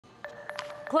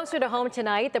Closer to home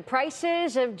tonight, the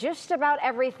prices of just about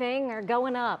everything are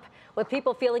going up, with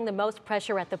people feeling the most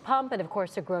pressure at the pump and, of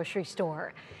course, the grocery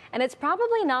store. And it's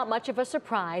probably not much of a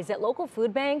surprise that local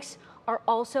food banks are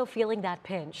also feeling that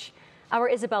pinch. Our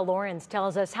Isabel Lawrence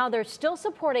tells us how they're still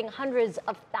supporting hundreds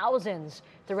of thousands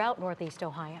throughout Northeast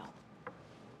Ohio.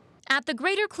 At the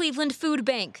Greater Cleveland Food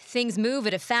Bank, things move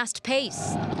at a fast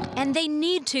pace, and they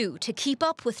need to keep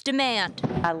up with demand.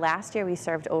 Last year we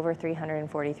served over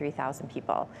 343,000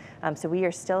 people, so we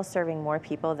are still serving more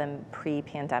people than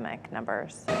pre-pandemic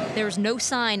numbers. There's no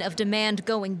sign of demand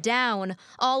going down,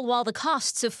 all while the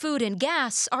costs of food and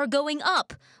gas are going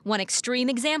up. One extreme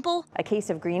example? A case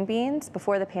of green beans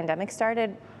before the pandemic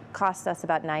started cost us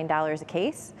about $9 a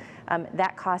case.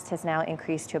 That cost has now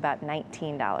increased to about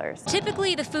 $19.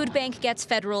 Typically, the food bank gets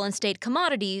federal and state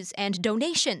commodities and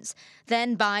donations,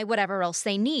 then buy whatever else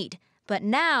they need. But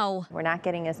now we're not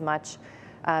getting as much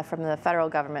from the federal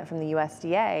government, from the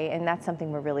USDA, and that's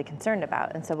something we're really concerned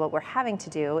about. And so what we're having to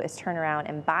do is turn around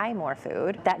and buy more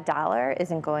food. That dollar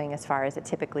isn't going as far as it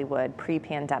typically would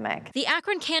pre-pandemic. The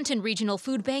Akron-Canton Regional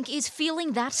Food Bank is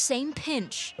feeling that same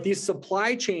pinch. These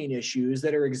supply chain issues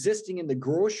that are existing in the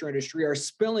grocery industry are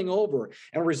spilling over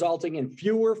and resulting in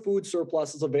fewer food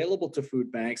surpluses available to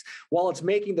food banks, while it's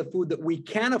making the food that we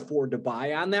can afford to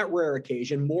buy on that rare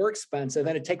occasion more expensive,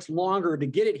 and it takes longer to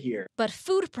get it here. But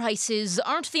food prices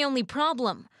aren't the only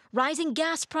problem. Rising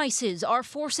gas prices are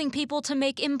forcing people to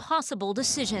make impossible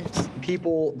decisions.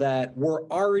 People that were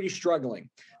already struggling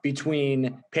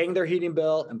between paying their heating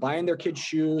bill and buying their kids'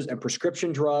 shoes and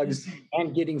prescription drugs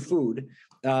and getting food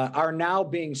are now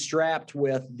being strapped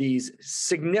with these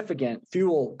significant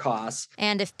fuel costs.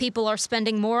 And if people are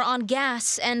spending more on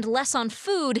gas and less on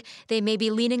food, they may be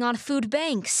leaning on food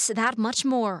banks that much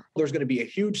more. There's going to be a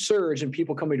huge surge in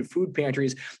people coming to food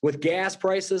pantries with gas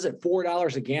prices at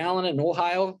 $4 a gallon in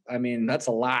Ohio. I mean, that's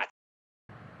a lot.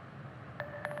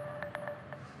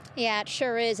 Yeah, it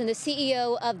sure is. And the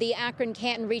CEO of the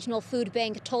Akron-Canton Regional Food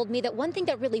Bank told me that one thing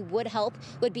that really would help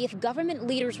would be if government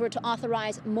leaders were to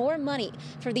authorize more money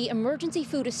for the Emergency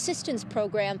Food Assistance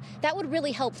Program. That would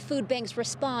really help food banks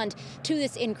respond to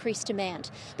this increased demand.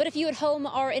 But if you at home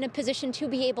are in a position to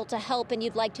be able to help and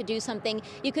you'd like to do something,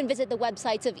 you can visit the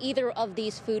websites of either of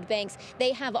these food banks.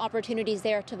 They have opportunities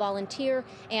there to volunteer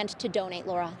and to donate,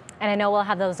 Laura. And I know we'll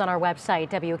have those on our website,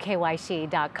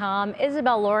 WKYC.com.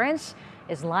 Isabel Lawrence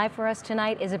is live for us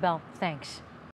tonight. Isabel, thanks.